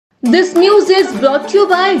This news is brought to you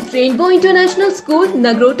by Rainbow International School,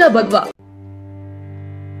 Nagrota, Bagwa.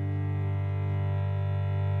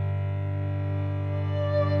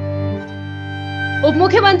 उप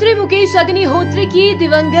मुख्यमंत्री मुकेश अग्निहोत्री की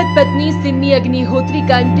दिवंगत पत्नी सिमी अग्निहोत्री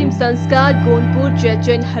का अंतिम संस्कार गोंदपुर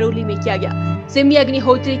जयचंद हरोली में किया गया। सिमी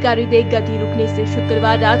अग्निहोत्री का हृदय गति रुकने से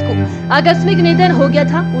शुक्रवार रात को आकस्मिक निधन हो गया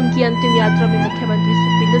था। उनकी अंतिम यात्रा में मुख्यमंत्री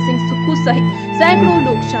सुखविंदर सिंह सुक्खू सहित सैकड़ों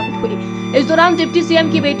लोग शामिल हुए। इस दौरान डिप्टी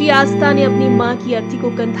सीएम की बेटी आस्था ने अपनी मां की अर्थी को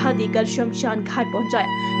कंधा देकर शमशान घाट पहुंचाया।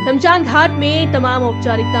 शमशान घाट में तमाम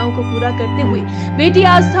औपचारिकताओं को पूरा करते हुए बेटी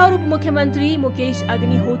आस्था और उप मुख्यमंत्री मुकेश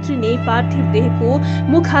अग्निहोत्री ने पार्थिव देह को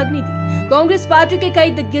मुखाग्नि दी। कांग्रेस पार्टी के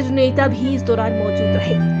कई दिग्गज नेता भी इस दौरान मौजूद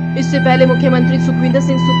रहे। इससे पहले मुख्यमंत्री सुखविंदर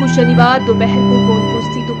सिंह सुक्खू शनिवार दोपहर को गोंदपुर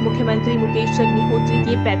स्थित उप मुख्यमंत्री मुकेश अग्निहोत्री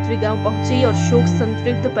के पैतृक गांव पहुंचे और शोक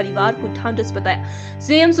संतृप्त परिवार को ढांढस बताया।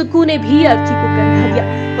 सीएम सुक्खू ने भी अर्थी को कंधा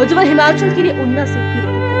दिया। उज्जवल हिमाचल के लिए उन्ना से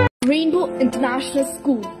Rainbow International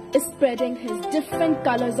School is spreading his different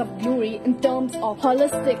colors of glory in terms of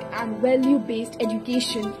holistic and value-based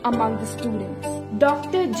education among the students.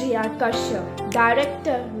 Dr. J.R. Kashyap,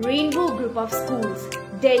 Director, Rainbow Group of Schools,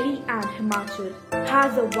 Delhi and Himachal,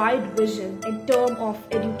 has a wide vision in terms of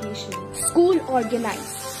education. School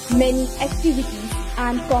organizes many activities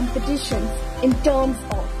and competitions in terms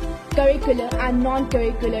of curricular and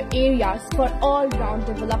non-curricular areas for all-round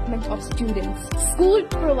development of students. School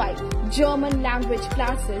provides German language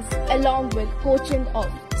classes along with coaching of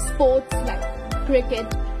sports like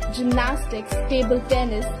cricket, gymnastics, table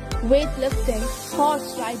tennis, weightlifting,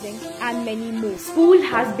 horse riding and many more. School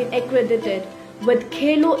has been accredited with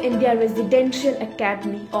Khelo India Residential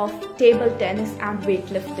Academy of Table Tennis and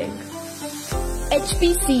Weightlifting.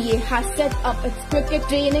 HPCA has set up its cricket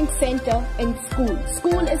training center in school.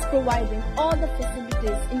 School is providing all the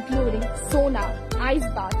facilities including sauna, ice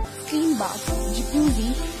bath, steam bath, jacuzzi,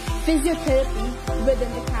 physiotherapy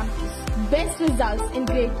within the campus. Best results in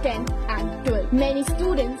grade 10 and 12. Many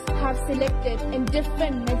students have selected in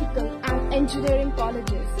different medical and engineering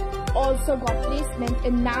colleges. Also got placement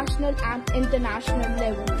in national and international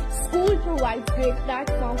level. School provides great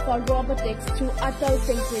platform for robotics through Atal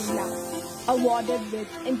Tinkering Lab. Awarded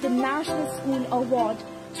with International School Award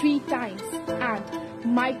 3 times and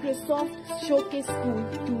Microsoft Showcase School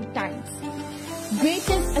 2 times.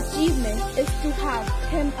 Greatest achievement is to have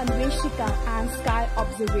him Anveshika and Sky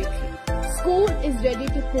Observatory. School is ready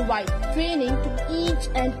to provide training to each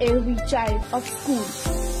and every child of school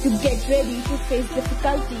to get ready to face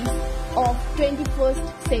difficulties of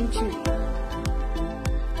 21st century.